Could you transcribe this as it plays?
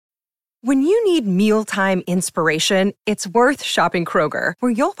When you need mealtime inspiration, it's worth shopping Kroger,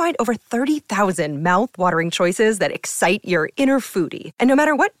 where you'll find over 30,000 mouth-watering choices that excite your inner foodie. And no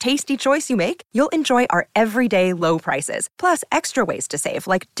matter what tasty choice you make, you'll enjoy our everyday low prices, plus extra ways to save,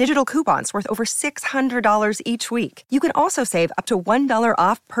 like digital coupons worth over $600 each week. You can also save up to $1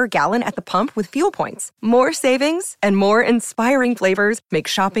 off per gallon at the pump with fuel points. More savings and more inspiring flavors make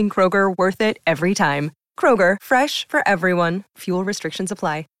shopping Kroger worth it every time. Kroger, fresh for everyone. Fuel restrictions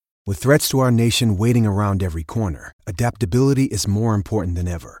apply. With threats to our nation waiting around every corner, adaptability is more important than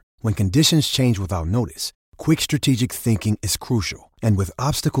ever. When conditions change without notice, quick strategic thinking is crucial. And with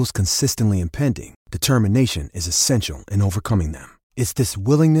obstacles consistently impending, determination is essential in overcoming them. It's this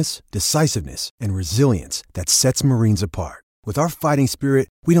willingness, decisiveness, and resilience that sets Marines apart. With our fighting spirit,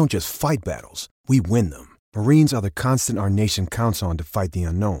 we don't just fight battles, we win them. Marines are the constant our nation counts on to fight the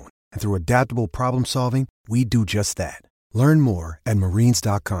unknown. And through adaptable problem solving, we do just that. Learn more at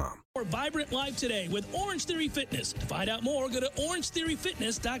marines.com. More Vibrant Life today with Orange Theory Fitness. To find out more, go to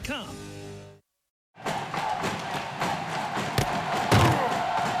orangetheoryfitness.com.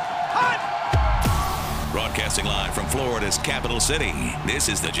 Broadcasting live from Florida's capital city, this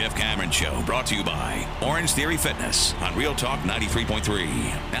is the Jeff Cameron Show, brought to you by Orange Theory Fitness on Real Talk 93.3.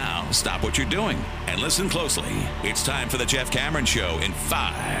 Now, stop what you're doing and listen closely. It's time for the Jeff Cameron Show in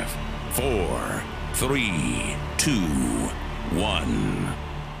 5, 4, 3, 2, 1.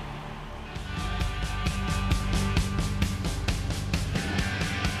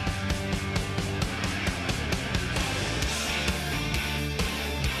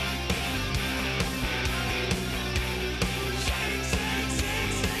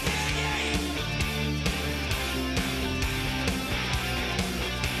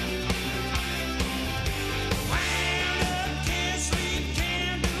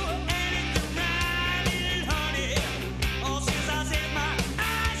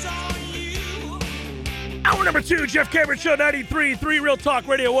 Number 2, Jeff Cameron Show, 93.3 Real Talk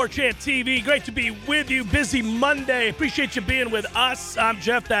Radio, War Chant TV. Great to be with you. Busy Monday. Appreciate you being with us. I'm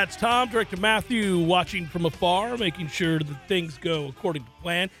Jeff. That's Tom. Director Matthew watching from afar, making sure that things go according to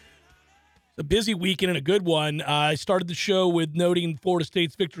plan. It's a busy weekend and a good one. I started the show with noting Florida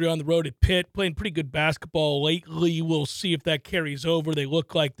State's victory on the road at Pitt, playing pretty good basketball lately. We'll see if that carries over. They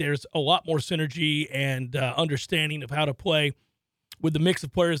look like there's a lot more synergy and understanding of how to play with the mix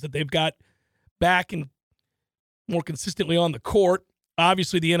of players that they've got back and more consistently on the court.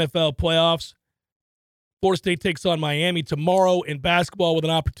 Obviously, the NFL playoffs. Florida State takes on Miami tomorrow in basketball with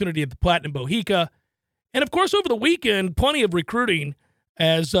an opportunity at the Platinum Bohica. And, of course, over the weekend, plenty of recruiting,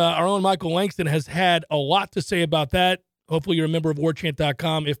 as our own Michael Langston has had a lot to say about that. Hopefully you're a member of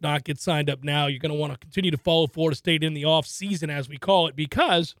warchant.com. If not, get signed up now. You're going to want to continue to follow Florida State in the off-season, as we call it,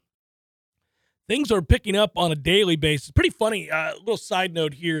 because things are picking up on a daily basis. Pretty funny, little side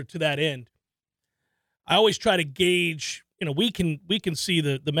note here to that end. I always try to gauge, we can see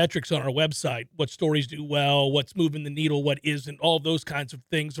the metrics on our website, what stories do well, what's moving the needle, what isn't, all of those kinds of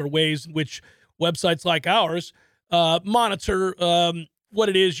things are ways in which websites like ours monitor what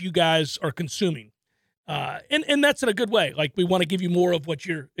it is you guys are consuming. And that's in a good way. Like, we want to give you more of what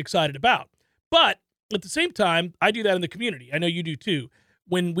you're excited about. But at the same time, I do that in the community. I know you do too.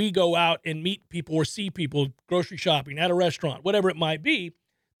 When we go out and meet people or see people grocery shopping, at a restaurant, whatever it might be,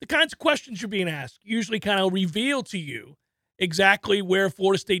 the kinds of questions you're being asked usually kind of reveal to you exactly where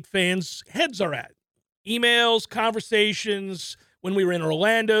Florida State fans' heads are at. Emails, conversations. When we were in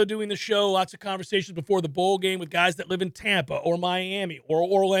Orlando doing the show, lots of conversations before the bowl game with guys that live in Tampa or Miami or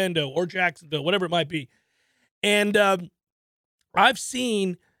Orlando or Jacksonville, whatever it might be. And I've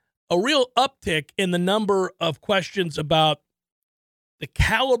seen a real uptick in the number of questions about the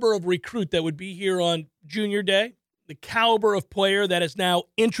caliber of recruit that would be here on Junior Day, the caliber of player that is now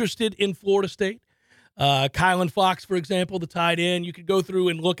interested in Florida State. Kylan Fox, for example, the tight end. You could go through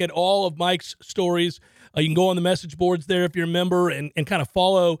and look at all of Mike's stories. You can go on the message boards there if you're a member and kind of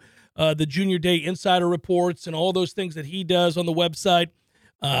follow the Junior Day insider reports and all those things that he does on the website.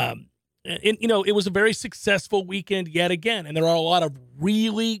 It was a very successful weekend yet again, and there are a lot of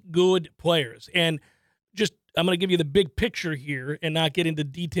really good players. And just, I'm going to give you the big picture here and not get into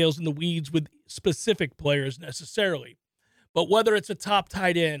details in the weeds with specific players necessarily. But whether it's a top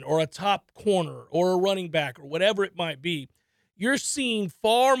tight end or a top corner or a running back or whatever it might be, you're seeing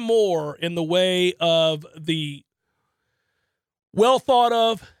far more in the way of the well thought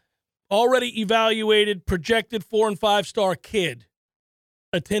of, already evaluated, projected 4- and 5-star kid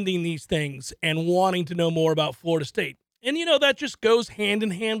attending these things and wanting to know more about Florida State. And, that just goes hand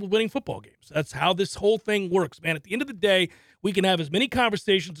in hand with winning football games. That's how this whole thing works, man. At the end of the day, we can have as many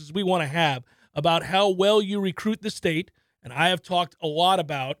conversations as we want to have about how well you recruit the state. And I have talked a lot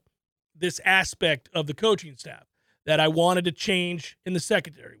about this aspect of the coaching staff that I wanted to change in the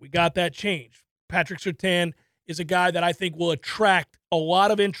secondary. We got that changed. Patrick Surtain is a guy that I think will attract a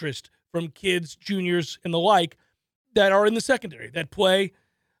lot of interest from kids, juniors, and the like that are in the secondary, that play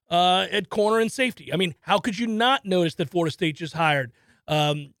at corner and safety. I mean, how could you not notice that Florida State just hired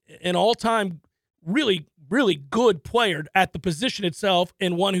an all-time really, really good player at the position itself,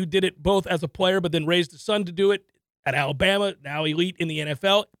 and one who did it both as a player but then raised his son to do it at Alabama, now elite in the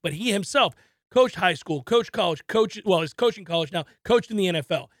NFL. But he himself coached high school, coached college, he's coaching college now, coached in the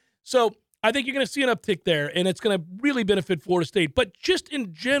NFL. So I think you're going to see an uptick there, and it's going to really benefit Florida State. But just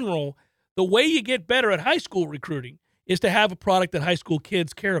in general, the way you get better at high school recruiting is to have a product that high school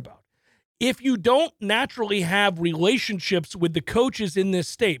kids care about. If you don't naturally have relationships with the coaches in this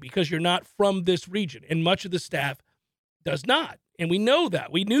state because you're not from this region, and much of the staff does not, and we know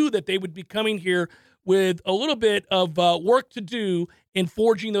that. We knew that they would be coming here with a little bit of work to do in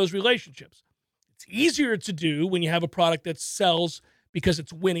forging those relationships. It's easier to do when you have a product that sells because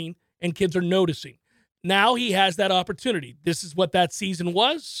it's winning and kids are noticing. Now he has that opportunity. This is what that season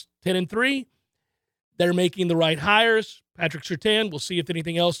was, 10-3. They're making the right hires. Patrick Surtain, we'll see if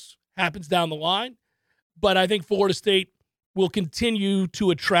anything else happens down the line. But I think Florida State will continue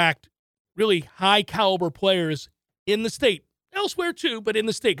to attract really high-caliber players in the state. Elsewhere, too, but in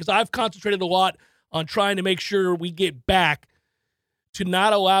the state, because I've concentrated a lot on trying to make sure we get back to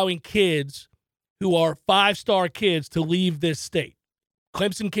not allowing kids who are five-star kids to leave this state.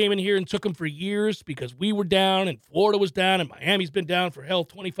 Clemson came in here and took them for years because we were down and Florida was down and Miami's been down for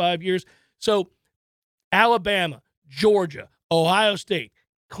 25 years. So Alabama, Georgia, Ohio State,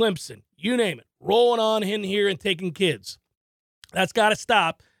 Clemson, you name it, rolling on in here and taking kids. That's got to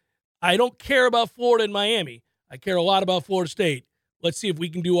stop. I don't care about Florida and Miami. I care a lot about Florida State. Let's see if we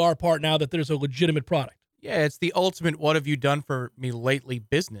can do our part now that there's a legitimate product. Yeah, it's the ultimate what have you done for me lately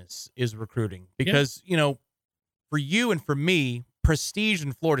business is recruiting. Because, for you and for me, prestige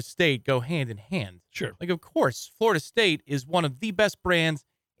and Florida State go hand in hand. Sure. Like, of course, Florida State is one of the best brands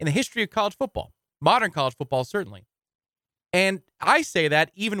in the history of college football. Modern college football, certainly. And I say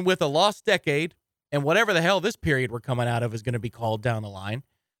that even with a lost decade and whatever the hell this period we're coming out of is going to be called down the line.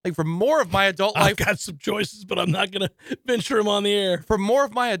 Like, for more of my adult life... I've got some choices, but I'm not going to venture them on the air. For more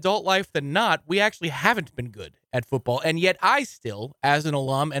of my adult life than not, we actually haven't been good at football. And yet I still, as an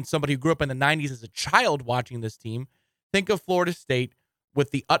alum and somebody who grew up in the 90s as a child watching this team, think of Florida State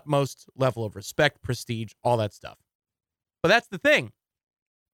with the utmost level of respect, prestige, all that stuff. But that's the thing.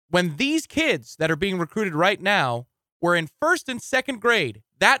 When these kids that are being recruited right now were in first and second grade,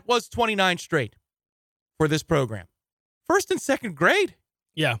 that was 29 straight for this program. First and second grade?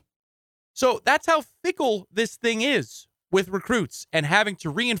 Yeah. So that's how fickle this thing is with recruits and having to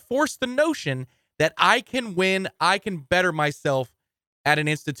reinforce the notion that I can win, I can better myself at an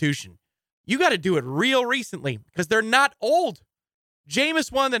institution. You got to do it real recently because they're not old.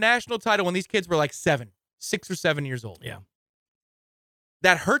 Jameis won the national title when these kids were like 6 or 7 years old. Yeah.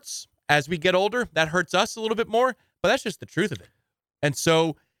 That hurts as we get older. That hurts us a little bit more, but that's just the truth of it. And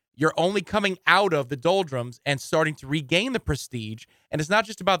so you're only coming out of the doldrums and starting to regain the prestige. And it's not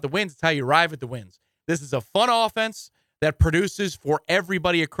just about the wins, it's how you arrive at the wins. This is a fun offense that produces for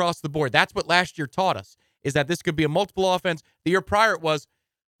everybody across the board. That's what last year taught us, is that this could be a multiple offense. The year prior it was,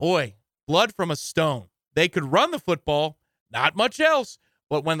 boy, blood from a stone. They could run the football, not much else.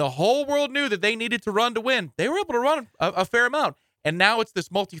 But when the whole world knew that they needed to run to win, they were able to run a fair amount. And now it's this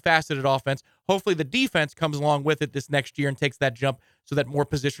multifaceted offense. Hopefully the defense comes along with it this next year and takes that jump so that more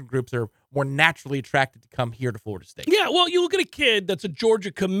position groups are more naturally attracted to come here to Florida State. Yeah, well, you look at a kid that's a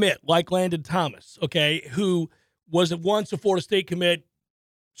Georgia commit like Landon Thomas, okay, who was once a Florida State commit,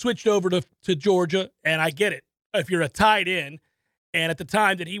 switched over to Georgia, and I get it. If you're a tight end, and at the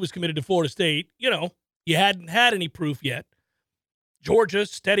time that he was committed to Florida State, you hadn't had any proof yet. Georgia,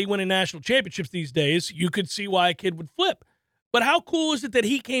 steady winning national championships these days, you could see why a kid would flip. But how cool is it that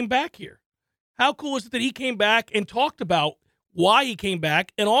he came back here? How cool is it that he came back and talked about why he came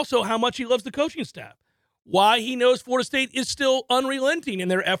back and also how much he loves the coaching staff, why he knows Florida State is still unrelenting in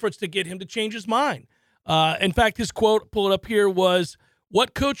their efforts to get him to change his mind. In fact, his quote, pull it up here, was,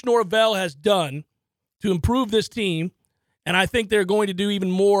 what Coach Norvell has done to improve this team, and I think they're going to do even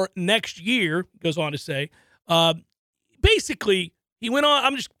more next year, goes on to say. Basically, he went on,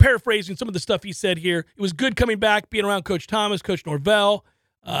 I'm just paraphrasing some of the stuff he said here. It was good coming back, being around Coach Thomas, Coach Norvell,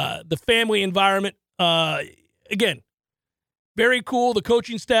 the family environment. Again, very cool. The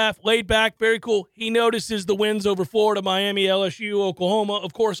coaching staff, laid back, very cool. He notices the wins over Florida, Miami, LSU, Oklahoma.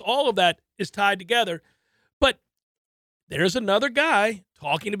 Of course, all of that is tied together. But there's another guy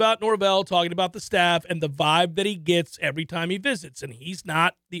talking about Norvell, talking about the staff, and the vibe that he gets every time he visits. And he's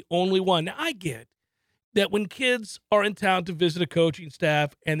not the only one. Now, I get that when kids are in town to visit a coaching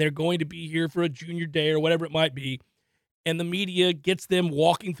staff and they're going to be here for a junior day or whatever it might be, and the media gets them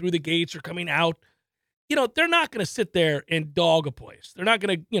walking through the gates or coming out, they're not going to sit there and dog a place. They're not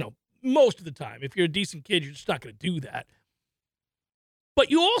going to, most of the time, if you're a decent kid, you're just not going to do that. But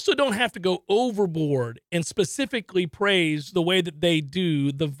you also don't have to go overboard and specifically praise the way that they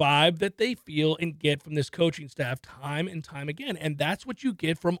do, the vibe that they feel and get from this coaching staff time and time again. And that's what you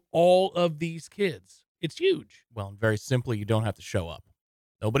get from all of these kids. It's huge. Well, very simply, you don't have to show up.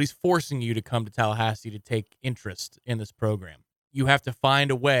 Nobody's forcing you to come to Tallahassee to take interest in this program. You have to find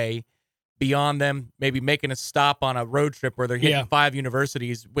a way beyond them maybe making a stop on a road trip where they're hitting 5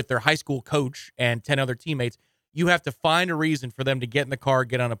 universities with their high school coach and 10 other teammates. You have to find a reason for them to get in the car,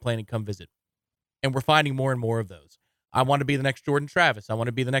 get on a plane, and come visit. And we're finding more and more of those. I want to be the next Jordan Travis. I want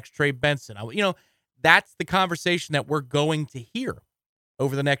to be the next Trey Benson. That's the conversation that we're going to hear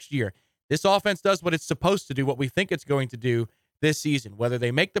over the next year. This offense does what it's supposed to do, what we think it's going to do this season. Whether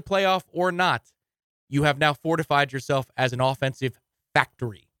they make the playoff or not, you have now fortified yourself as an offensive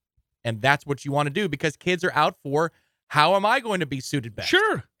factory. And that's what you want to do because kids are out for, how am I going to be suited best?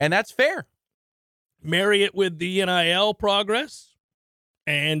 Sure. And that's fair. Marry it with the NIL progress,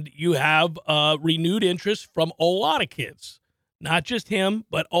 and you have renewed interest from a lot of kids. Not just him,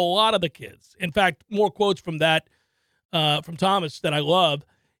 but a lot of the kids. In fact, more quotes from that, from Thomas that I love.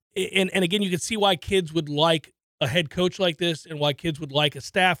 And again, you can see why kids would like a head coach like this and why kids would like a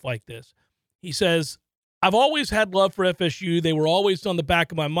staff like this. He says, I've always had love for FSU. They were always on the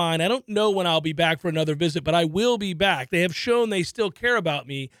back of my mind. I don't know when I'll be back for another visit, but I will be back. They have shown they still care about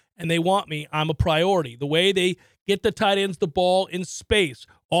me and they want me. I'm a priority. The way they get the tight ends the ball in space,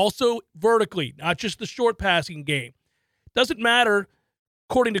 also vertically, not just the short passing game. Doesn't matter,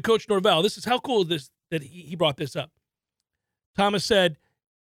 according to Coach Norvell. This is how cool this that he brought this up. Thomas said,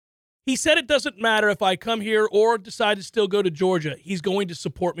 he said it doesn't matter if I come here or decide to still go to Georgia. He's going to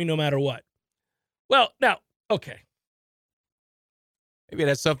support me no matter what. Well, now, okay. Maybe it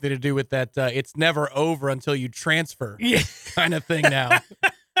has something to do with that it's never over until you transfer kind of thing now.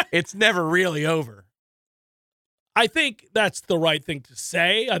 It's never really over. I think that's the right thing to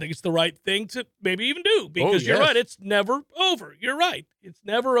say. I think it's the right thing to maybe even do because you're right. It's never over. You're right. It's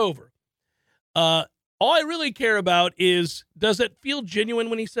never over. All I really care about is, does it feel genuine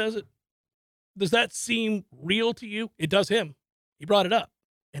when he says it? Does that seem real to you? It does him. He brought it up,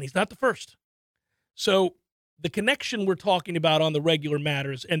 and he's not the first. So the connection we're talking about on the regular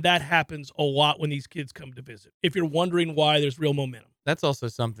matters, and that happens a lot when these kids come to visit. If you're wondering why there's real momentum. That's also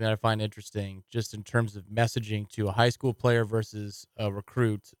something that I find interesting just in terms of messaging to a high school player versus a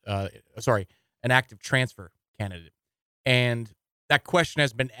recruit, an active transfer candidate. And that question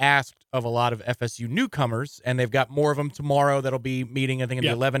has been asked of a lot of FSU newcomers, and they've got more of them tomorrow that'll be meeting, I think, in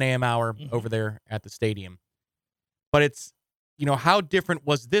the 11 a.m. hour over there at the stadium. But it's, how different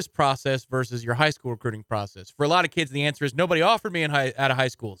was this process versus your high school recruiting process? For a lot of kids, the answer is nobody offered me out of high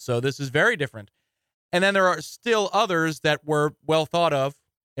school, so this is very different. And then there are still others that were well thought of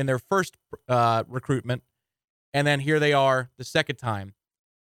in their first recruitment, and then here they are the second time.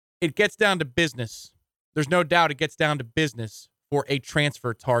 It gets down to business. There's no doubt it gets down to business for a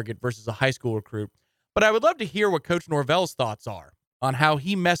transfer target versus a high school recruit. But I would love to hear what Coach Norvell's thoughts are on how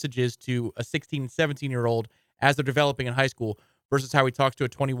he messages to a 16 and 17-year-old as they're developing in high school versus how he talks to a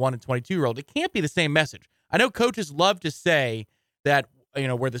 21 and 22-year-old. It can't be the same message. I know coaches love to say that,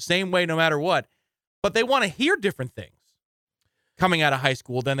 we're the same way no matter what, but they want to hear different things coming out of high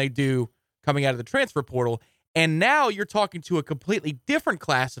school than they do coming out of the transfer portal. And now you're talking to a completely different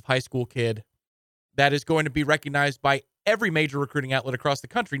class of high school kid that is going to be recognized by every major recruiting outlet across the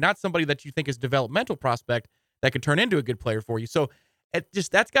country, not somebody that you think is a developmental prospect that could turn into a good player for you. So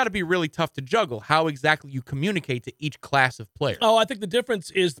that's got to be really tough to juggle, how exactly you communicate to each class of players. Oh, I think the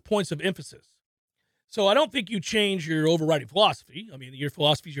difference is the points of emphasis. So I don't think you change your overriding philosophy. I mean, your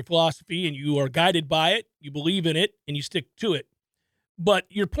philosophy is your philosophy, and you are guided by it, you believe in it, and you stick to it. But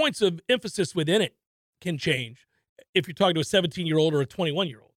your points of emphasis within it can change if you're talking to a 17-year-old or a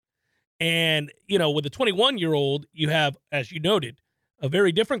 21-year-old. And, with a 21-year-old, you have, as you noted, a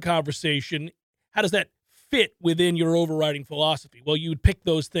very different conversation. How does that fit within your overriding philosophy? Well, you would pick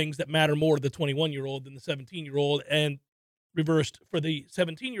those things that matter more to the 21-year-old than the 17-year-old, and reversed for the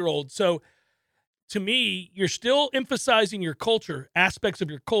 17-year-old. So, to me, you're still emphasizing your culture, aspects of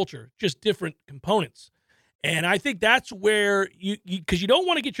your culture, just different components. And I think that's where because you don't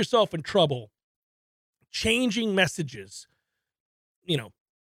want to get yourself in trouble changing messages,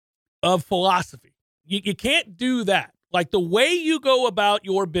 of philosophy. You can't do that. Like the way you go about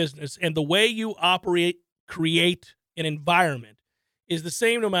your business and the way you create an environment is the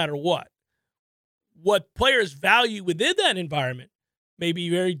same no matter what. What players value within that environment may be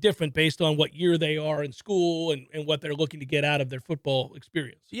very different based on what year they are in school and what they're looking to get out of their football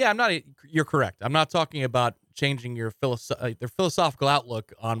experience. Yeah, you're correct. I'm not talking about changing their philosophical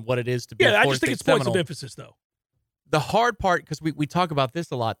outlook on what it is to be a Florida I just think it's State points Seminole. of emphasis, though. The hard part, because we talk about this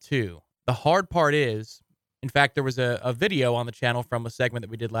a lot too, the hard part is, in fact, there was a video on the channel from a segment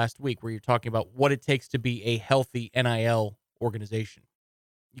that we did last week where you're talking about what it takes to be a healthy NIL organization.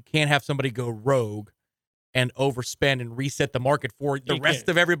 You can't have somebody go rogue and overspend and reset the market for the rest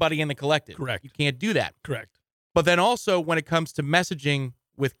of everybody in the collective. Correct. You can't do that. Correct. But then also when it comes to messaging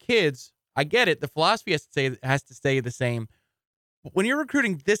with kids, I get it. The philosophy has to stay the same. But when you're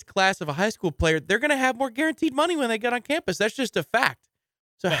recruiting this class of a high school player, they're going to have more guaranteed money when they get on campus. That's just a fact.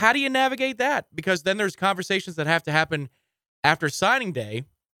 So how do you navigate that? Because then there's conversations that have to happen after signing day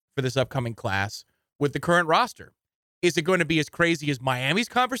for this upcoming class with the current roster. Is it going to be as crazy as Miami's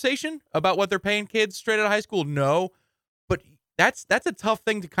conversation about what they're paying kids straight out of high school? No. But that's a tough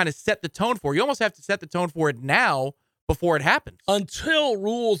thing to kind of set the tone for. You almost have to set the tone for it now before it happens. Until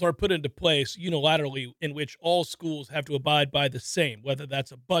rules are put into place unilaterally in which all schools have to abide by the same, whether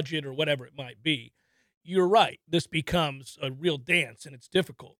that's a budget or whatever it might be, you're right. This becomes a real dance, and it's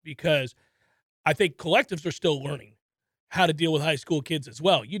difficult because I think collectives are still learning how to deal with high school kids as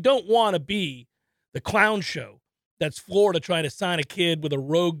well. You don't want to be the clown show that's Florida trying to sign a kid with a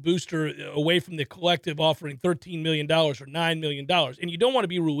rogue booster away from the collective offering $13 million or $9 million. And you don't want to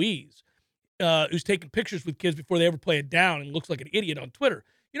be Ruiz, who's taking pictures with kids before they ever play it down and looks like an idiot on Twitter.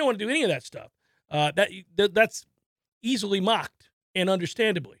 You don't want to do any of that stuff. That's easily mocked, and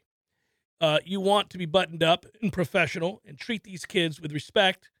understandably. You want to be buttoned up and professional and treat these kids with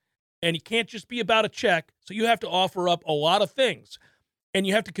respect, and you can't just be about a check, so you have to offer up a lot of things. And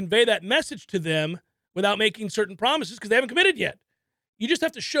you have to convey that message to them without making certain promises because they haven't committed yet. You just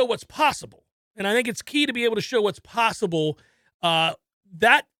have to show what's possible. And I think it's key to be able to show what's possible.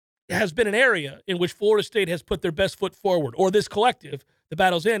 That has been an area in which Florida State has put their best foot forward, or this collective, the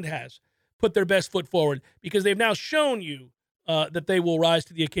Battle's End, has put their best foot forward because they've now shown you that they will rise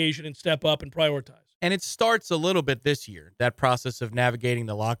to the occasion and step up and prioritize. And it starts a little bit this year, that process of navigating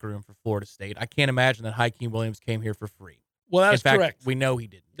the locker room for Florida State. I can't imagine that Hakeem Williams came here for free. Well, that's in fact, correct. We know he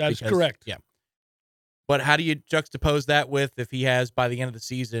didn't. That's correct. Yeah. But how do you juxtapose that with if he has, by the end of the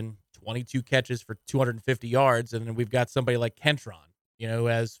season, 22 catches for 250 yards, and then we've got somebody like Kentron, who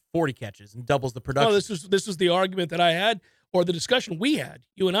has 40 catches and doubles the production? Well, this was the argument that I had, or the discussion we had,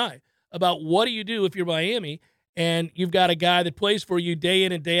 you and I, about what do you do if you're Miami and you've got a guy that plays for you day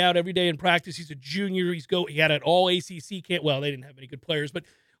in and day out, every day in practice. He's a junior. He had an all-ACC camp. Well, they didn't have any good players,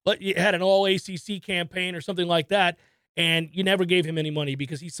 but you had an all-ACC campaign or something like that, and you never gave him any money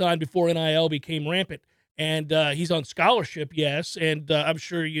because he signed before NIL became rampant. And he's on scholarship, yes, and I'm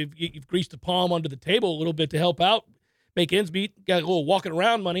sure you've greased the palm under the table a little bit to help out, make ends meet, got a little walking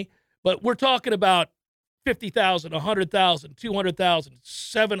around money. But we're talking about $50,000, $100,000, $200,000,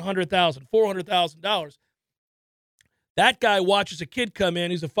 $700,000, $400,000. That guy watches a kid come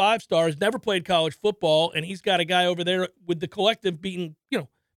in who's a 5-star, has never played college football, and he's got a guy over there with the collective beating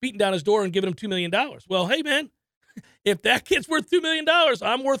down his door and giving him $2 million. Well, hey, man, if that kid's worth $2 million,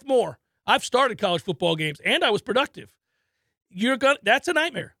 I'm worth more. I've started college football games, and I was productive. That's a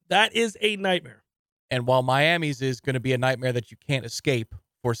nightmare. That is a nightmare. And while Miami's is going to be a nightmare that you can't escape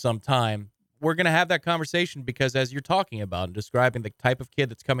for some time, we're going to have that conversation because as you're talking about and describing the type of kid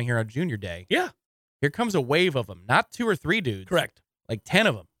that's coming here on junior day, yeah, here comes a wave of them, not 2 or 3 dudes. Correct. Like 10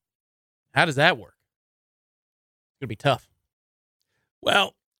 of them. How does that work? It's going to be tough.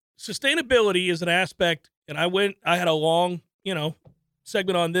 Well, sustainability is an aspect, and I had a long,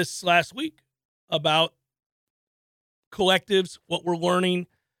 segment on this last week about collectives, what we're learning,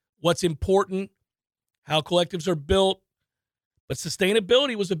 what's important, how collectives are built. But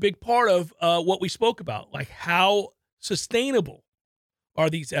sustainability was a big part of what we spoke about, like how sustainable are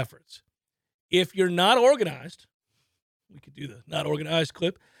these efforts? If you're not organized, we could do the not organized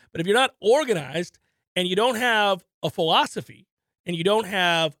clip, but if you're not organized and you don't have a philosophy and you don't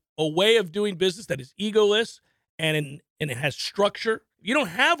have a way of doing business that is egoless and it has structure, you don't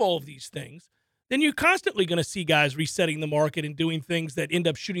have all of these things, then you're constantly going to see guys resetting the market and doing things that end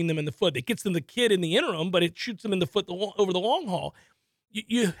up shooting them in the foot. It gets them the kid in the interim, but it shoots them in the foot over the long haul.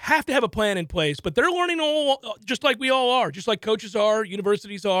 You have to have a plan in place, but they're learning all just like we all are, just like coaches are,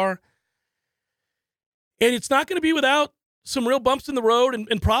 universities are. And it's not going to be without some real bumps in the road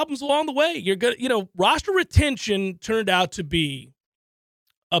and problems along the way. You're going roster retention turned out to be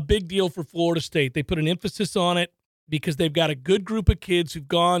a big deal for Florida State. They put an emphasis on it because they've got a good group of kids who've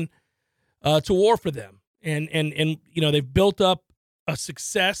gone to war for them. And they've built up a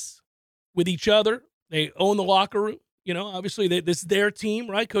success with each other. They own the locker room. Obviously this is their team,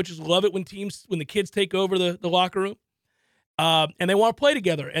 right? Coaches love it when the kids take over the locker room. And they want to play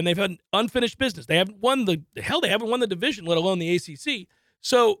together, and they've had unfinished business. They haven't won the division, let alone the ACC.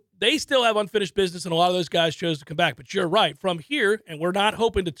 So they still have unfinished business, and a lot of those guys chose to come back. But you're right. From here, and we're not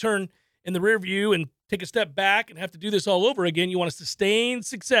hoping to turn in the rear view and take a step back and have to do this all over again. You want to sustain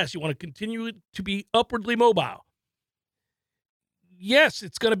success. You want to continue to be upwardly mobile. Yes,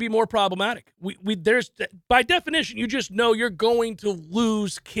 it's going to be more problematic. There's by definition, you just know you're going to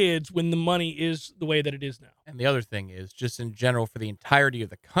lose kids when the money is the way that it is now. And the other thing is, just in general, for the entirety of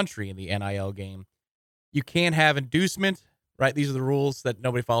the country in the NIL game, you can't have inducement, right? These are the rules that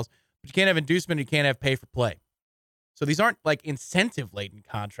nobody follows. But you can't have inducement, you can't have pay for play. So these aren't like incentive-laden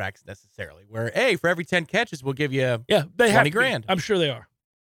contracts necessarily, where, hey, for every 10 catches, we'll give you $20,000. I'm sure they are.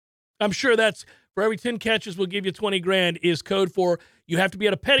 I'm sure that's for every 10 catches, we'll give you $20,000 is code for you have to be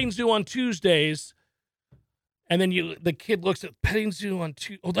at a petting zoo on Tuesdays. And then the kid looks at petting zoo on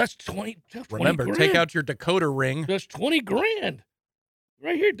Tuesday. Oh, that's 20. Remember, take out your Dakota ring. That's $20,000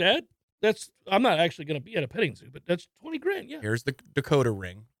 right here, Dad. I'm not actually going to be at a petting zoo, but that's $20,000. Yeah. Here's the Dakota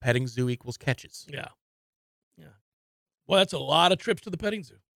ring. Petting zoo equals catches. Yeah. Well, that's a lot of trips to the petting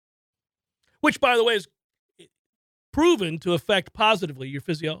zoo, which, by the way, is proven to affect positively your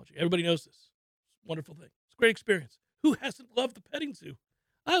physiology. Everybody knows this. Wonderful thing. It's a great experience. Who hasn't loved the petting zoo?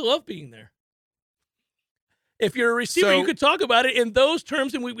 I love being there. If you're a receiver, you could talk about it in those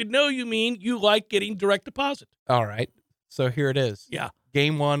terms, and we would know you mean you like getting direct deposit. All right. So here it is. Yeah.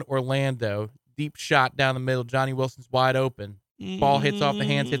 Game 1, Orlando. Deep shot down the middle. Johnny Wilson's wide open. Ball hits off the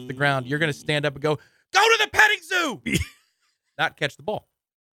hands, hits the ground. You're going to stand up and go to the petting zoo! Not catch the ball.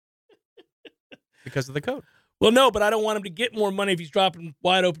 Because of the code. Well, no, but I don't want him to get more money if he's dropping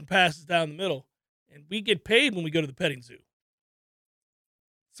wide open passes down the middle. And we get paid when we go to the petting zoo.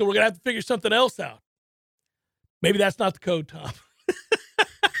 So we're going to have to figure something else out. Maybe that's not the code, Tom.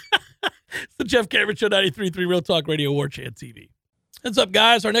 It's the Jeff Cameron Show, 93.3 Real Talk Radio, War Chant TV. Heads up,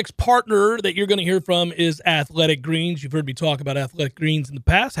 guys. Our next partner that you're going to hear from is Athletic Greens. You've heard me talk about Athletic Greens in the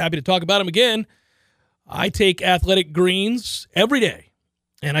past. Happy to talk about them again. I take Athletic Greens every day.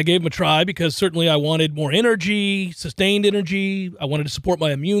 And I gave them a try because certainly I wanted more energy, sustained energy. I wanted to support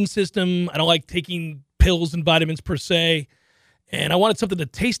my immune system. I don't like taking pills and vitamins per se. And I wanted something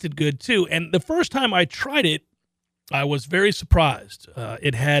that tasted good too. And the first time I tried it, I was very surprised.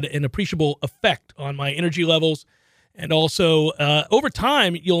 It had an appreciable effect on my energy levels. And also, over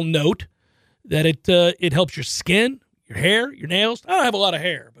time, you'll note that it helps your skin, your hair, your nails. I don't have a lot of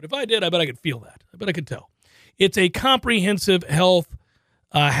hair, but if I did, I bet I could feel that. I bet I could tell. It's a comprehensive health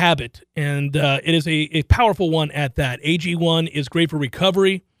habit, and it is a powerful one at that. AG1 is great for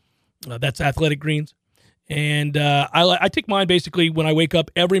recovery. That's Athletic Greens. And I take mine basically when I wake up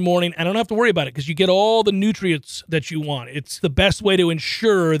every morning. I don't have to worry about it because you get all the nutrients that you want. It's the best way to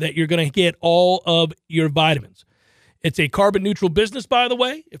ensure that you're going to get all of your vitamins. It's a carbon-neutral business, by the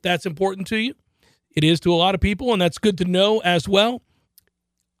way, if that's important to you. It is to a lot of people, and that's good to know as well.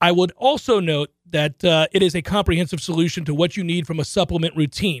 I would also note that it is a comprehensive solution to what you need from a supplement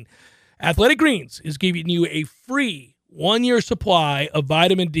routine. Athletic Greens is giving you a free 1-year supply of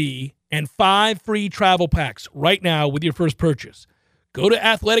vitamin D and 5 free travel packs right now with your first purchase. Go to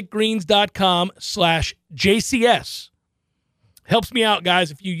athleticgreens.com/JCS. Helps me out,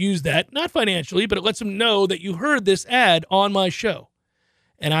 guys, if you use that. Not financially, but it lets them know that you heard this ad on my show.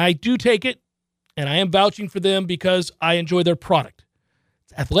 And I do take it, and I am vouching for them because I enjoy their product.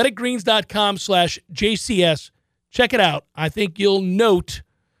 It's athleticgreens.com/JCS. Check it out. I think you'll note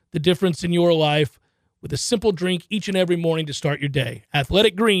the difference in your life with a simple drink each and every morning to start your day.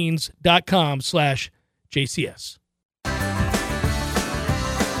 athleticgreens.com/JCS.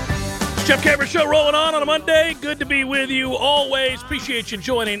 Jeff Cameron Show rolling on a Monday. Good to be with you always. Appreciate you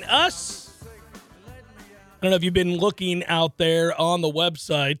joining us. I don't know if you've been looking out there on the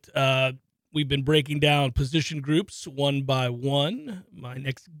website. We've been breaking down position groups one by one. My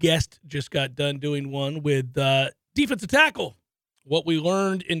next guest just got done doing one with defensive tackle, what we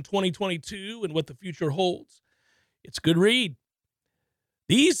learned in 2022 and what the future holds. It's a good read.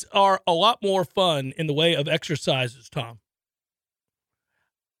 These are a lot more fun in the way of exercises, Tom.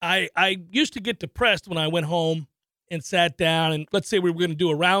 I used to get depressed when I went home and sat down, and let's say we were going to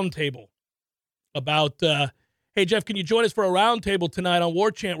do a round table about, hey, Jeff, can you join us for a round table tonight on War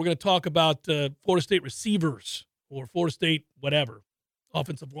Chant? We're going to talk about Florida State receivers or Florida State whatever,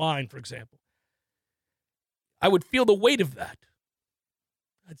 offensive line, for example. I would feel the weight of that.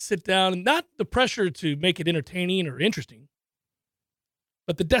 I'd sit down, and not the pressure to make it entertaining or interesting,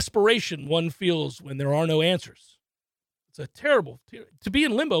 but the desperation one feels when there are no answers. It's a terrible, to be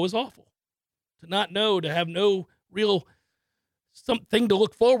in limbo is awful. To not know, to have no real something to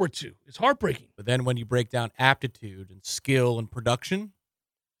look forward to. It's heartbreaking. But then when you break down aptitude and skill and production,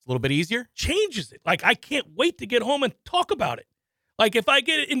 it's a little bit easier. Changes it. Like, I can't wait to get home and talk about it. Like, if I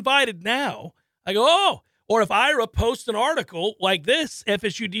get invited now, I go, oh. Or if Ira posts an article like this,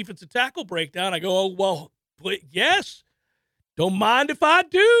 FSU defensive tackle breakdown, I go, oh, well, yes. Don't mind if I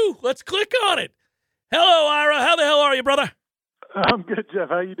do. Let's click on it. Hello, Ira. How the hell are you, brother? I'm good, Jeff.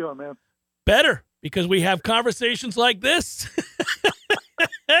 How you doing, man? Better, because we have conversations like this.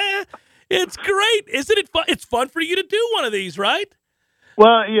 It's great. Isn't it fun? It's fun for you to do one of these, right?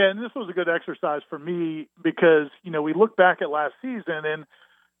 Well, yeah, and this was a good exercise for me because, we look back at last season and,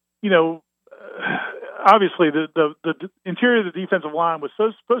 obviously the interior of the defensive line was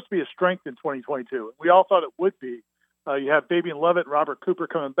supposed to be a strength in 2022. We all thought it would be. You have Fabian Levitt, Robert Cooper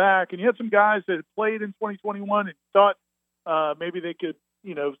coming back, and you had some guys that had played in 2021 and thought maybe they could,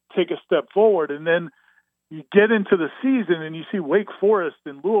 take a step forward. And then you get into the season and you see Wake Forest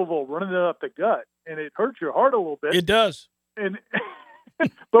and Louisville running it up the gut, and it hurts your heart a little bit. It does. And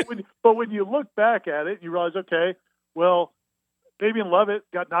but when you look back at it, you realize, okay, well, Fabian Levitt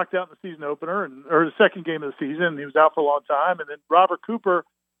got knocked out in the season opener or the second game of the season, and he was out for a long time. And then Robert Cooper,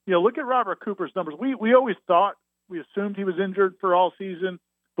 look at Robert Cooper's numbers. We always thought, we assumed he was injured for all season,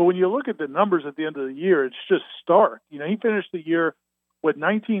 but when you look at the numbers at the end of the year, it's just stark. He finished the year with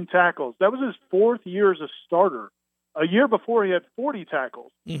 19 tackles. That was his fourth year as a starter. A year before, he had 40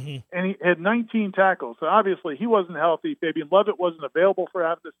 tackles, and he had 19 tackles. So obviously, he wasn't healthy. Fabian Levitt wasn't available for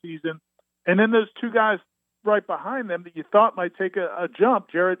half the season. And then those two guys right behind them that you thought might take a jump,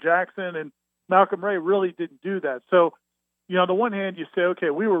 Jared Jackson and Malcolm Ray, really didn't do that. So, on the one hand, you say, okay,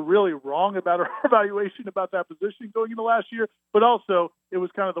 we were really wrong about our evaluation about that position going into last year, but also it was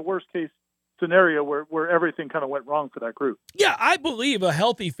kind of the worst case scenario where everything kind of went wrong for that group. Yeah, I believe a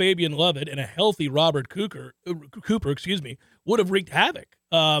healthy Fabian Levitt and a healthy Robert Cooper, would have wreaked havoc.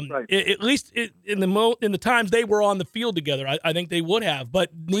 Right. At least in the times they were on the field together, I think they would have. But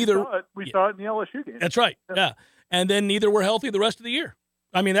neither we saw it in the LSU game. That's right. Yeah, and then neither were healthy the rest of the year.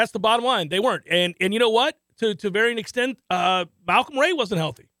 I mean, that's the bottom line. They weren't. And you know what? To varying extent, Malcolm Ray wasn't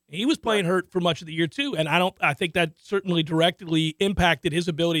healthy. He was playing hurt for much of the year too, and I think that certainly directly impacted his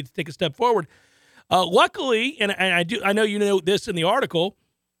ability to take a step forward. Luckily, and I know you know this in the article,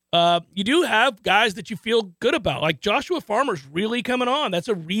 you do have guys that you feel good about, like Joshua Farmer's really coming on. That's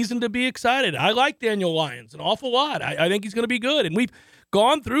a reason to be excited. I like Daniel Lyons an awful lot. I think he's going to be good, and we've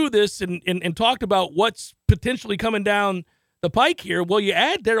gone through this and talked about what's potentially coming down the pike here. Well, you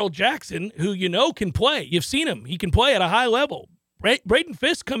add Darrell Jackson, who can play. You've seen him; he can play at a high level. Braden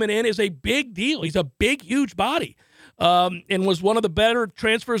Fisk coming in is a big deal. He's a big, huge body, and was one of the better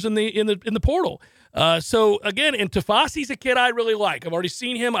transfers in the portal. So again, and Tafasi's a kid I really like. I've already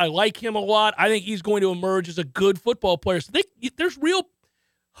seen him. I like him a lot. I think he's going to emerge as a good football player. So there's real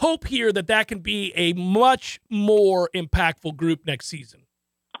hope here that can be a much more impactful group next season.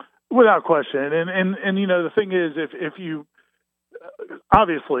 Without question. And the thing is, if you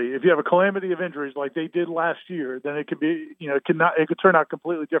obviously, if you have a calamity of injuries like they did last year, then it could be, it could turn out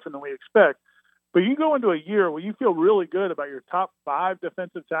completely different than we expect. But you go into a year where you feel really good about your top 5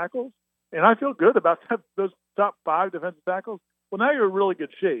 defensive tackles, and I feel good about those top 5 defensive tackles. Well, now you're in really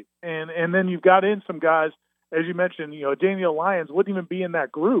good shape, and then you've got in some guys, as you mentioned, Daniel Lyons wouldn't even be in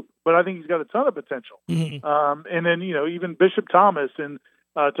that group, but I think he's got a ton of potential. Mm-hmm. And then even Bishop Thomas and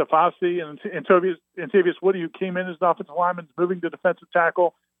Tafasi and Tavius Woody, who came in as an offensive lineman, moving to defensive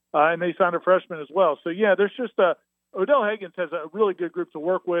tackle, and they signed a freshman as well. So yeah, there's just Odell Higgins has a really good group to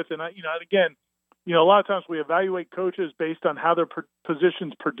work with, and again, a lot of times we evaluate coaches based on how their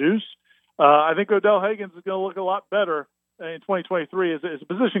positions produce. I think Odell Higgins is going to look a lot better in 2023 as a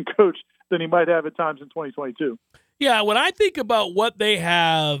position coach than he might have at times in 2022. Yeah, when I think about what they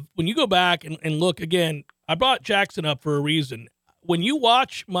have, when you go back and look again, I brought Jackson up for a reason. When you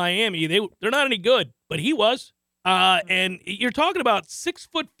watch Miami, they're not any good, but he was. And you're talking about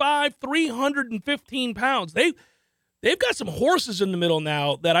 6'5", 315 pounds. They've got some horses in the middle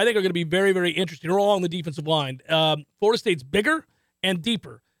now that I think are going to be very, very interesting. They're all on the defensive line. Florida State's bigger and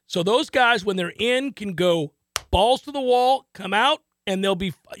deeper. So those guys, when they're in, can go balls to the wall, come out, and they'll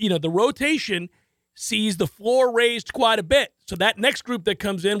be, the rotation sees the floor raised quite a bit. So that next group that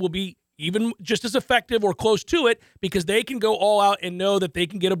comes in will be even just as effective or close to it because they can go all out and know that they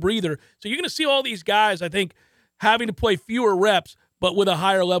can get a breather. So you're going to see all these guys, I think, having to play fewer reps, but with a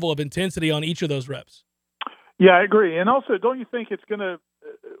higher level of intensity on each of those reps. Yeah, I agree. And also, don't you think it's going to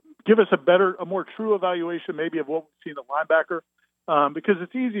give us a more true evaluation maybe of what we've seen at linebacker, because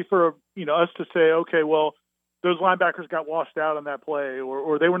it's easy for us to say, okay, well, those linebackers got washed out on that play,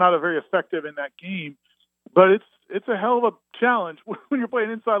 or they were not very effective in that game. But it's a hell of a challenge when you're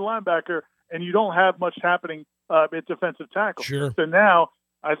playing inside linebacker and you don't have much happening at defensive tackle. Sure. So now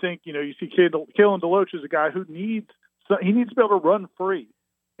I think you see Kalen DeLoach is a guy who needs to be able to run free.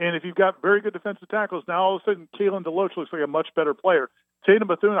 And if you've got very good defensive tackles, now all of a sudden Kalen DeLoach looks like a much better player. Tatum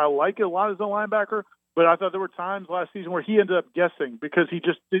Bethune, I like it a lot as a linebacker, but I thought there were times last season where he ended up guessing because he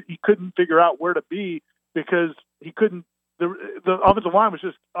couldn't figure out where to be because he couldn't. The offensive line was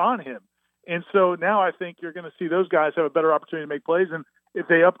just on him. And so now I think you're going to see those guys have a better opportunity to make plays. And if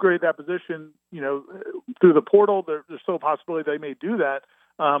they upgrade that position, through the portal, there's still a possibility they may do that.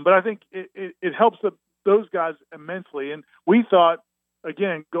 But I think it helps those guys immensely. And we thought,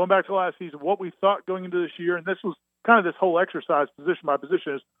 again, going back to last season, what we thought going into this year, and this was kind of this whole exercise position by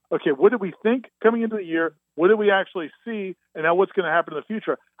position is, okay, what did we think coming into the year? What did we actually see? And now what's going to happen in the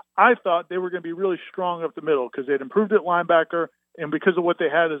future? I thought they were going to be really strong up the middle because they'd improved at linebacker and because of what they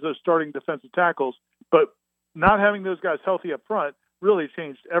had as those starting defensive tackles. But not having those guys healthy up front really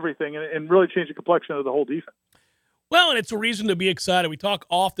changed everything and really changed the complexion of the whole defense. Well, and it's a reason to be excited. We talk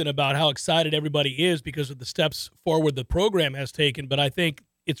often about how excited everybody is because of the steps forward the program has taken, but I think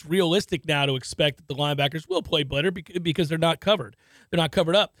it's realistic now to expect that the linebackers will play better because they're not covered. They're not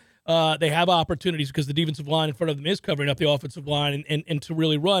covered up. They have opportunities because the defensive line in front of them is covering up the offensive line and to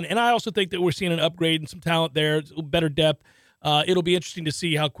really run. And I also think that we're seeing an upgrade and some talent there, better depth. It'll be interesting to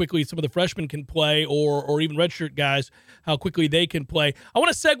see how quickly some of the freshmen can play or even redshirt guys, how quickly they can play. I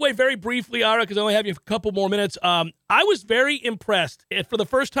want to segue very briefly, Ira, because I only have you a couple more minutes. I was very impressed for the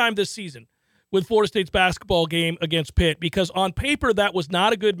first time this season with Florida State's basketball game against Pitt because on paper that was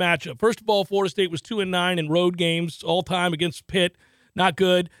not a good matchup. First of all, Florida State was 2-9 in road games all time against Pitt. Not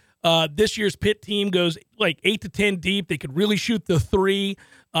good. This year's Pitt team goes like 8 to 10 deep. They could really shoot the three.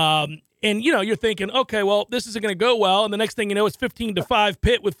 And, you're thinking, okay, well, this isn't going to go well. And the next thing you know, it's 15-5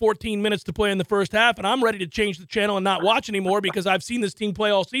 Pitt with 14 minutes to play in the first half. And I'm ready to change the channel and not watch anymore because I've seen this team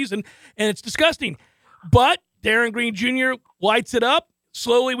play all season, and it's disgusting. But Darren Green Jr. lights it up.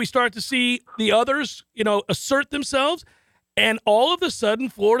 Slowly we start to see the others, assert themselves. And all of a sudden,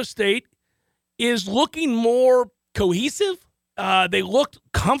 Florida State is looking more cohesive. They looked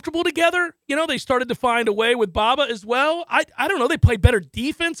comfortable together. They started to find a way with Baba as well. I don't know. They played better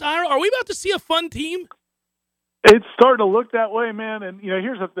defense. Are we about to see a fun team? It's starting to look that way, man. And,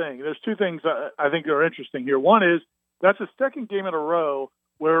 here's the thing. There's two things I think are interesting here. One is that's the second game in a row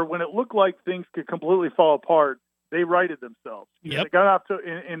where when it looked like things could completely fall apart, they righted themselves. Yep. They got off to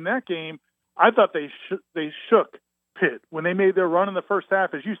in that game. I thought they shook Pitt when they made their run in the first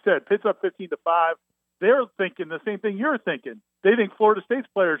half. As you said, Pitt's up 15-5. They're thinking the same thing you're thinking. They think Florida State's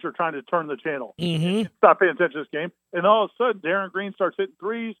players are trying to turn the channel. Mm-hmm. Stop paying attention to this game. And all of a sudden, Darren Green starts hitting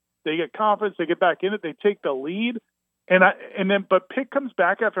threes. They get confidence. They get back in it. They take the lead. But Pitt comes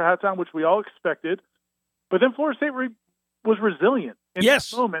back after halftime, which we all expected. But then Florida State was resilient. In that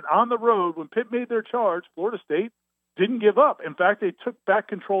moment, on the road, when Pitt made their charge, Florida State didn't give up. In fact, they took back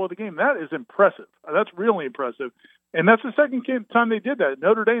control of the game. That is impressive. That's really impressive. And that's the second time they did that.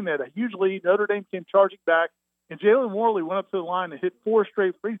 Notre Dame, they had a huge lead. Notre Dame came charging back, and Jalen Worley went up to the line and hit 4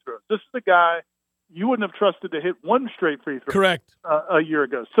 straight free throws. This is the guy you wouldn't have trusted to hit 1 straight free throw. Correct. A year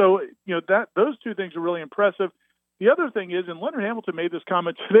ago. So, those two things are really impressive. The other thing is, and Leonard Hamilton made this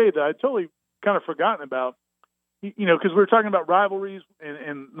comment today that I'd totally kind of forgotten about, because we were talking about rivalries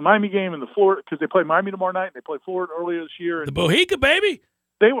and the Miami game and the Florida, because they play Miami tomorrow night and they play Florida earlier this year. The Bohica, baby.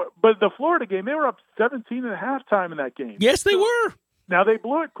 But the Florida game, they were up 17 at halftime in that game. Yes, they were. Now they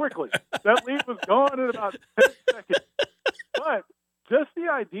blew it quickly. That lead was gone in about 10 seconds. But just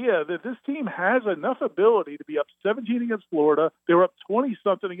the idea that this team has enough ability to be up 17 against Florida, they were up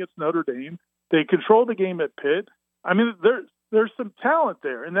 20-something against Notre Dame. They controlled the game at Pitt. I mean, there's some talent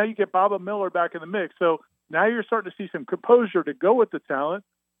there, and now you get Baba Miller back in the mix. So now you're starting to see some composure to go with the talent.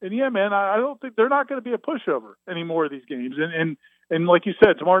 And yeah, man, I don't think they're not going to be a pushover anymore of these games. And like you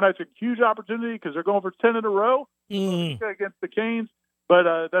said, tomorrow night's a huge opportunity because they're going for 10 in a row against the Canes.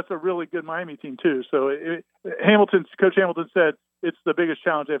 But that's a really good Miami team too. So Coach Hamilton said it's the biggest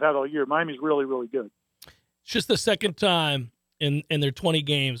challenge they've had all year. Miami's really, really good. It's just the second time in their 20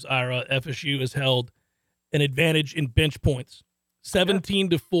 games, Ira, FSU has held an advantage in bench points.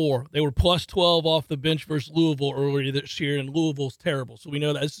 17-4. They were plus 12 off the bench versus Louisville earlier this year, and Louisville's terrible. So we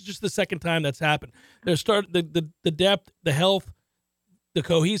know that. This is just the second time that's happened. The depth, the health, the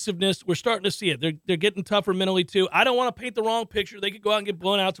cohesiveness, we're starting to see it. They're getting tougher mentally, too. I don't want to paint the wrong picture. They could go out and get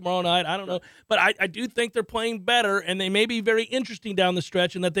blown out tomorrow night. I don't know. But I do think they're playing better, and they may be very interesting down the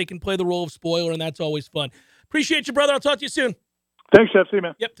stretch, and that they can play the role of spoiler, and that's always fun. Appreciate you, brother. I'll talk to you soon. Thanks, Jeff. See you,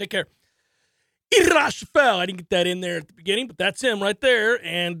 man. Yep, take care. Schoffel. I didn't get that in there at the beginning, but that's him right there.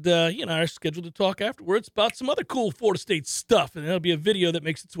 And he and I are scheduled to talk afterwards about some other cool Florida State stuff. And that'll be a video that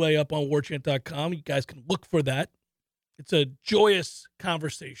makes its way up on warchant.com. You guys can look for that. It's a joyous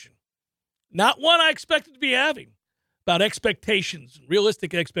conversation. Not one I expected to be having, about expectations, and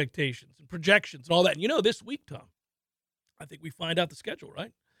realistic expectations, and projections, and all that. And you know, this week, Tom, I think we find out the schedule,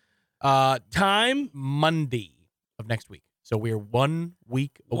 right? Time? Monday of next week. So we're 1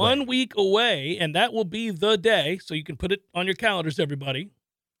 week away. 1 week away, and that will be the day, so you can put it on your calendars, everybody.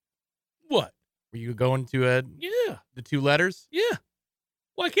 What? Were you going to the 2 letters? Yeah.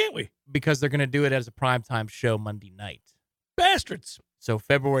 Why can't we? Because they're going to do it as a primetime show Monday night. Bastards. So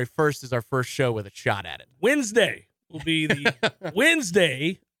February 1st is our first show with a shot at it. Wednesday will be the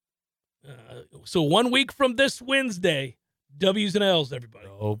Wednesday. So 1 week from this Wednesday, W's and L's, everybody.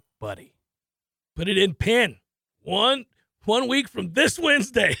 Oh, buddy. Put it in pen. One week from this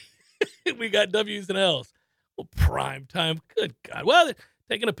Wednesday, we got W's and L's. Well, prime time. Good God. Well, they're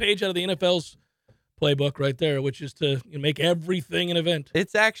taking a page out of the NFL's playbook right there, which is to make everything an event.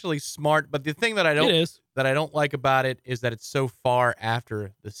 It's actually smart, but the thing that I don't like about it is that it's so far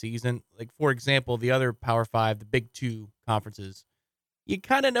after the season. Like, for example, the other Power 5, the Big 2 conferences, you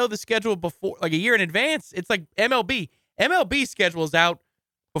kind of know the schedule before, like a year in advance. It's like MLB. MLB schedule is out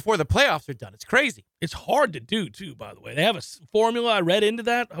before the playoffs are done. It's crazy. It's hard to do, too, by the way. They have a formula. I read into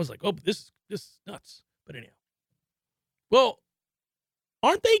that. I was like, oh, this is nuts. But anyhow. Well,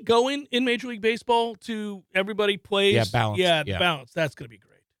 aren't they going in Major League Baseball to everybody plays? Yeah, balance. Yeah, balance. That's going to be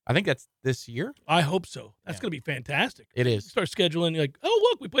great. I think that's this year. I hope so. That's going to be fantastic. It is. Start scheduling, like, oh,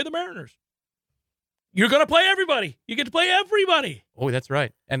 look, we play the Mariners. You're going to play everybody. You get to play everybody. Oh, that's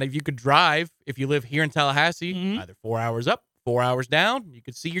right. And if you could drive, if you live here in Tallahassee, either 4 hours up, 4 hours down, you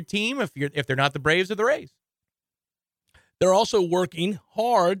could see your team if they're not the Braves or the Rays. They're also working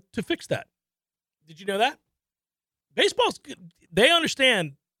hard to fix that. Did you know that? Baseball's good. They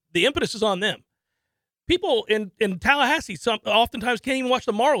understand the impetus is on them. People in Tallahassee oftentimes can't even watch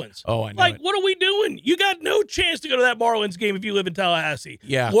the Marlins. Oh, I know. Like, what are we doing? You got no chance to go to that Marlins game if you live in Tallahassee.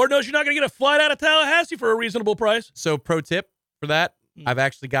 Yeah. Lord knows you're not going to get a flight out of Tallahassee for a reasonable price. So, pro tip for that, I've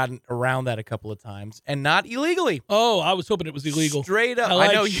actually gotten around that a couple of times, and not illegally. Oh, I was hoping it was illegal. Straight up. I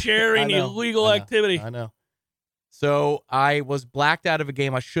like know sharing illegal activity. I know. So, I was blacked out of a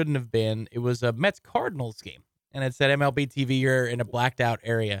game I shouldn't have been. It was a Mets-Cardinals game. And it said MLB TV, you're in a blacked out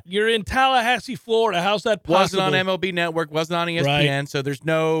area. You're in Tallahassee, Florida. How's that possible? Wasn't on MLB Network, wasn't on ESPN, Right. So there's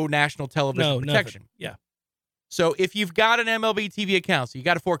no national television protection. Nothing. Yeah. So if you've got an MLB TV account, so you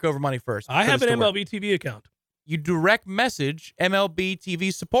got to fork over money first. I have an MLB TV account. You direct message MLB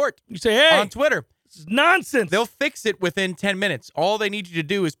TV support. You say, hey, on Twitter. This is nonsense. They'll fix it within 10 minutes. All they need you to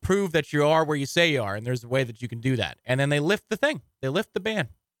do is prove that you are where you say you are, and there's a way that you can do that. And then they lift the thing. They lift the ban.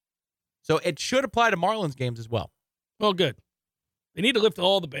 So it should apply to Marlins games as well. Well, good. They need to lift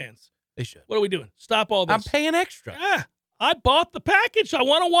all the bans. They should. What are we doing? Stop all this. I'm paying extra. Yeah, I bought the package. I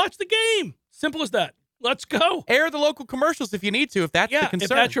want to watch the game. Simple as that. Let's go. Air the local commercials if you need to, if that's the concern. If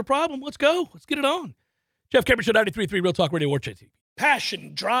that's your problem, let's go. Let's get it on. Jeff Cameron Show, 93.3 Real Talk Radio, War Chant TV.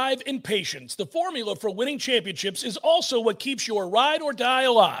 Passion, drive, and patience. The formula for winning championships is also what keeps your ride or die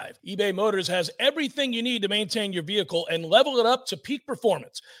alive. eBay Motors has everything you need to maintain your vehicle and level it up to peak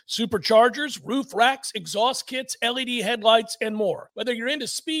performance. Superchargers, roof racks, exhaust kits, LED headlights, and more. Whether you're into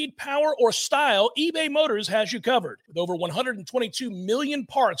speed, power, or style, eBay Motors has you covered. With over 122 million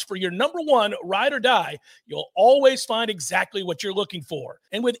parts for your number one ride or die, you'll always find exactly what you're looking for.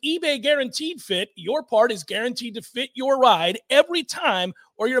 And with eBay Guaranteed Fit, your part is guaranteed to fit your ride every time,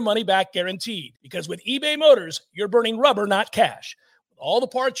 or your money back guaranteed. Because with eBay Motors, you're burning rubber, not cash. With all the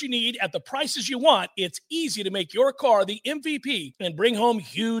parts you need at the prices you want, it's easy to make your car the MVP and bring home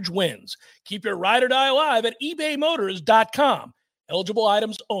huge wins. Keep your ride or die alive at ebaymotors.com. Eligible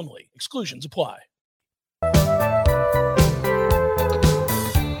items only. Exclusions apply.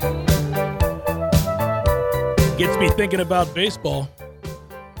 Gets me thinking about baseball.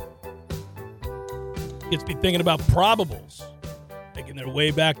 Gets me thinking about probables making their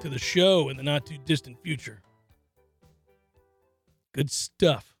way back to the show in the not-too-distant future. Good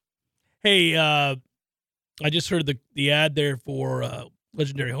stuff. Hey, I just heard the ad there for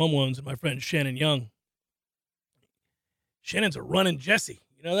Legendary Home Loans and my friend Shannon Young. Shannon's a running Jesse.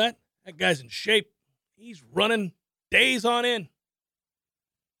 You know that? That guy's in shape. He's running days on end.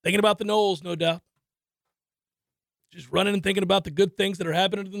 Thinking about the Knowles, no doubt. just running and thinking about the good things that are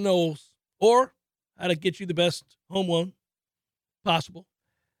happening to the Knowles, or how to get you the best home loan possible.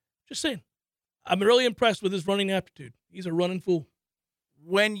 Just saying. I'm really impressed with his running aptitude. He's a running fool.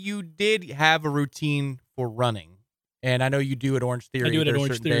 When you did have a routine for running, and I know you do at Orange Theory. I do it at there's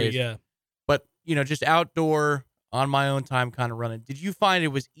Orange certain Theory, days, yeah. But, just outdoor, on my own time kind of running, did you find it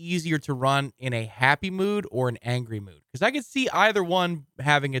was easier to run in a happy mood or an angry mood? Because I could see either one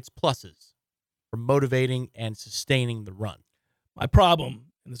having its pluses for motivating and sustaining the run. My problem,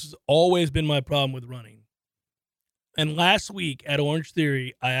 and this has always been my problem with running, and last week at Orange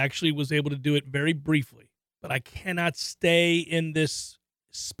Theory, I actually was able to do it very briefly, but I cannot stay in this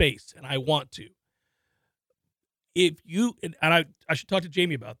space, and I want to. If you, and I should talk to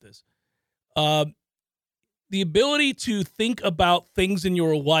Jamie about this, the ability to think about things in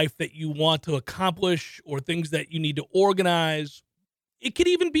your life that you want to accomplish or things that you need to organize. It could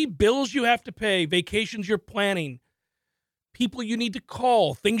even be bills you have to pay, vacations you're planning, people you need to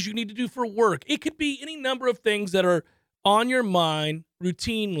call, things you need to do for work. It could be any number of things that are on your mind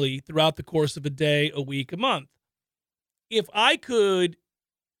routinely throughout the course of a day, a week, a month. If I could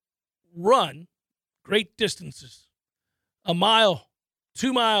run great distances, a mile,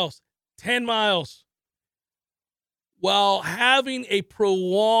 2 miles, 10 miles, while having a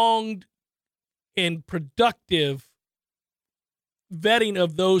prolonged and productive vetting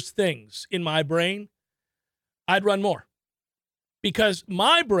of those things in my brain, I'd run more. Because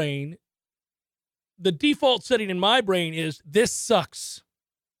my brain, the default setting in my brain is, this sucks.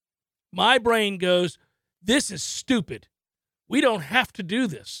 My brain goes, this is stupid. We don't have to do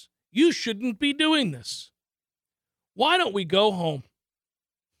this. You shouldn't be doing this. Why don't we go home?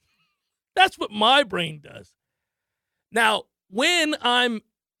 That's what my brain does. Now, when I'm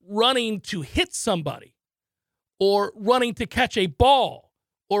running to hit somebody, or running to catch a ball,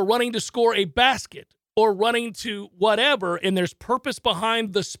 or running to score a basket, or running to whatever, and there's purpose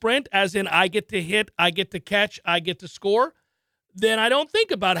behind the sprint, as in I get to hit, I get to catch, I get to score, then I don't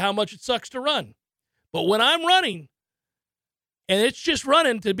think about how much it sucks to run. But when I'm running, and it's just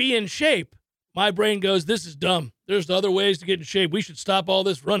running to be in shape, my brain goes, this is dumb. There's other ways to get in shape. We should stop all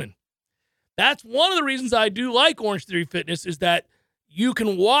this running. That's one of the reasons I do like Orange Theory Fitness, is that you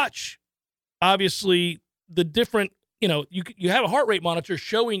can watch, obviously, the different, you have a heart rate monitor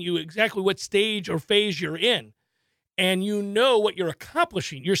showing you exactly what stage or phase you're in, and you know what you're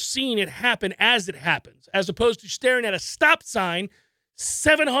accomplishing. You're seeing it happen as it happens, as opposed to staring at a stop sign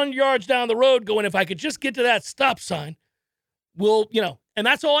 700 yards down the road going, if I could just get to that stop sign, and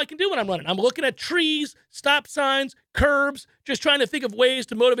that's all I can do when I'm running. I'm looking at trees, stop signs, curbs, just trying to think of ways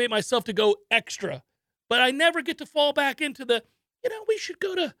to motivate myself to go extra. But I never get to fall back into the, we should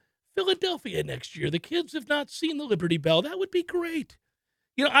go to Philadelphia next year. The kids have not seen the Liberty Bell. That would be great.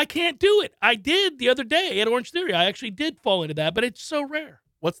 I can't do it. I did the other day at Orange Theory. I actually did fall into that, but it's so rare.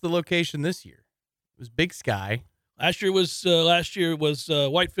 What's the location this year? It was Big Sky. Last year was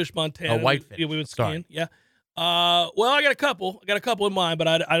Whitefish, Montana. Oh, Whitefish. We went skiing. Yeah. Well, I got a couple in mind, but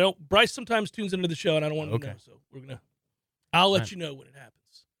I don't. Bryce sometimes tunes into the show, and I don't want to know. So I'll let you know when it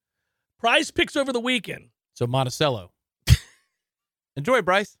happens. Prize Picks over the weekend. So Monticello. Enjoy,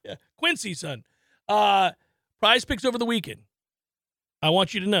 Bryce. Yeah, Quincy, son. Prize Picks over the weekend. I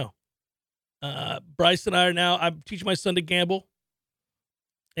want you to know. Bryce and I are now. I'm teaching my son to gamble,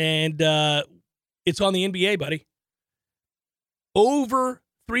 and it's on the NBA, buddy. Over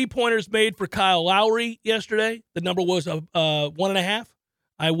 3-pointers made for Kyle Lowry yesterday. The number was 1.5.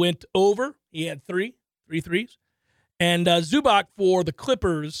 I went over. He had three threes. And Zubac for the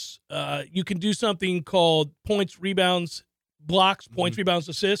Clippers, you can do something called points, rebounds, blocks, points, rebounds,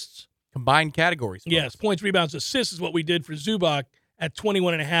 assists. Combined categories. Yes, points, rebounds, assists is what we did for Zubac at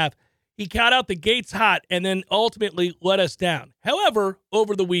 21.5. He got out the gates hot and then ultimately let us down. However,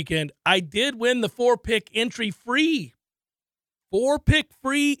 over the weekend, I did win the 4-pick entry free. 4-pick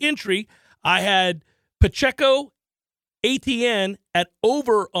free entry. I had Pacheco, ATN at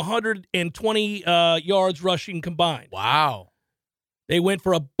over 120 yards rushing combined. Wow. They went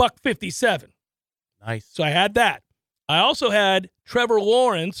for $157. Nice. So I had that. I also had Trevor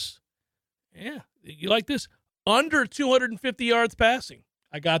Lawrence. Yeah, you like this? Under 250 yards passing.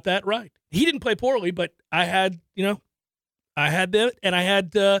 I got that right. He didn't play poorly, but I had that, and I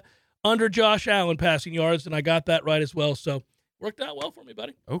had under Josh Allen passing yards, and I got that right as well. So worked out well for me,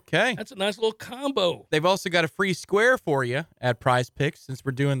 buddy. Okay. That's a nice little combo. They've also got a free square for you at Prize Picks, since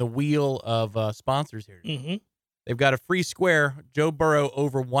we're doing the wheel of sponsors here. Mm-hmm. They've got a free square, Joe Burrow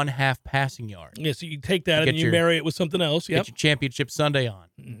over 1/2 passing yard. Yeah, so you take that and you marry it with something else. Yep. Get your championship Sunday on.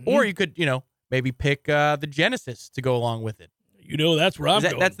 Mm-hmm. Or you could, maybe pick the Genesis to go along with it. That's where I'm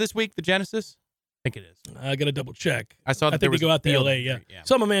going. That's this week, the Genesis? think it is. I got to double check. I saw that I think they go out to LA, yeah.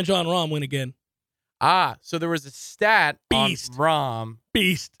 Saw my man John Rahm win again. So there was a stat Beast. on Rahm.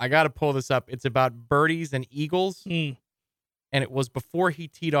 Beast. I got to pull this up. It's about birdies and eagles. Mm. And it was before he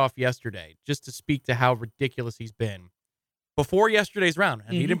teed off yesterday, just to speak to how ridiculous he's been. Before yesterday's round,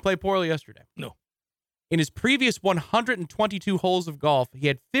 and he didn't play poorly yesterday. No. In his previous 122 holes of golf, he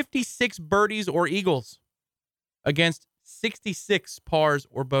had 56 birdies or eagles against 66 pars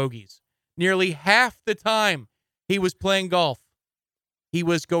or bogeys. Nearly half the time he was playing golf, he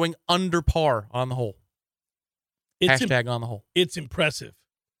was going under par on the hole. Hashtag on the hole. It's impressive.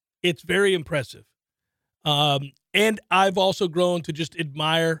 It's very impressive. And I've also grown to just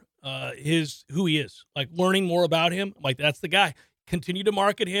admire who he is. Like, learning more about him. I'm like, that's the guy. Continue to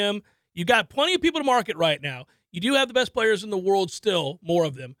market him. You got plenty of people to market right now. You do have the best players in the world still, more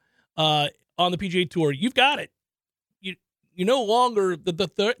of them, on the PGA Tour. You've got it. You no longer,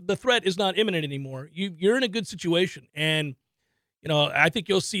 the threat is not imminent anymore. You're in a good situation. And, I think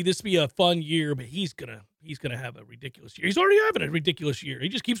you'll see this be a fun year, but he's gonna have a ridiculous year. He's already having a ridiculous year. He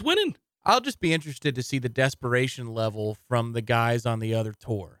just keeps winning. I'll just be interested to see the desperation level from the guys on the other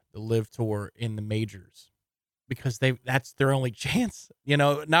tour, the Live Tour in the majors, because that's their only chance.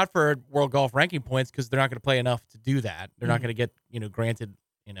 Not for world golf ranking points, because they're not going to play enough to do that. They're not going to get granted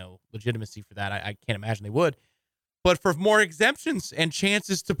legitimacy for that. I can't imagine they would. But for more exemptions and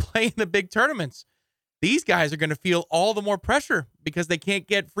chances to play in the big tournaments, these guys are going to feel all the more pressure because they can't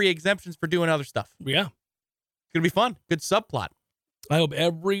get free exemptions for doing other stuff. Yeah, it's going to be fun. Good subplot. I hope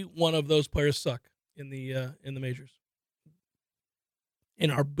every one of those players suck in the majors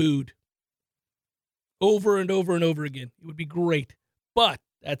and are booed over and over and over again. It would be great. But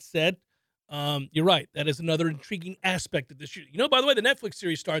that said, you're right. That is another intriguing aspect of this year. By the way, the Netflix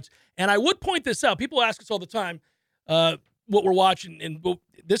series starts, and I would point this out. People ask us all the time what we're watching, and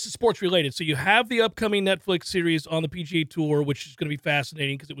this is sports related. So you have the upcoming Netflix series on the PGA Tour, which is going to be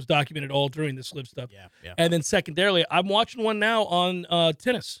fascinating because it was documented all during this Live stuff. Yeah. And then secondarily, I'm watching one now on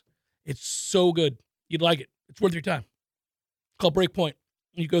tennis. It's so good. You'd like it. It's worth your time. It's called Breakpoint.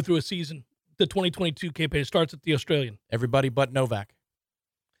 You go through a season. The 2022 campaign starts at the Australian. Everybody but Novak.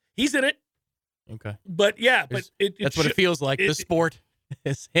 He's in it. Okay. But yeah, that's what it feels like. The sport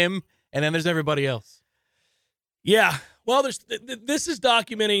is him, and then there's everybody else. Yeah. Well, this is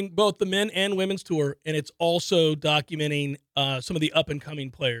documenting both the men and women's tour, and it's also documenting some of the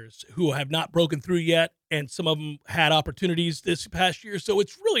up-and-coming players who have not broken through yet, and some of them had opportunities this past year. So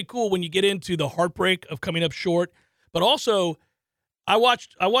it's really cool when you get into the heartbreak of coming up short. But also, I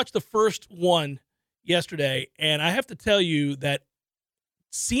watched the first one yesterday, and I have to tell you that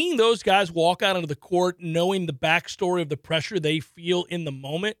seeing those guys walk out onto the court, knowing the backstory of the pressure they feel in the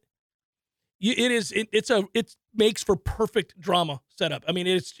moment, it makes for perfect drama setup. I mean,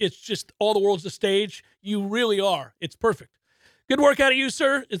 it's just all the world's the stage. You really are. It's perfect. Good work out of you,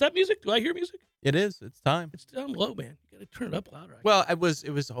 sir. Is that music? Do I hear music? It is. It's time. It's down low, man. You got to turn it up louder. Well, it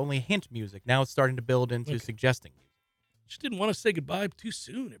was only hint music. Now it's starting to build into suggesting music. Just didn't want to say goodbye too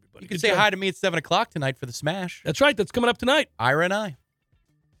soon, everybody. You can say hi to me at 7 o'clock tonight for the Smash. That's right. That's coming up tonight. Ira and I.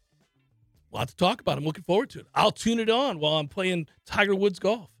 A lot to talk about. I'm looking forward to it. I'll tune it on while I'm playing Tiger Woods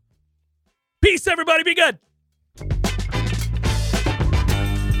golf. Peace, everybody. Be good.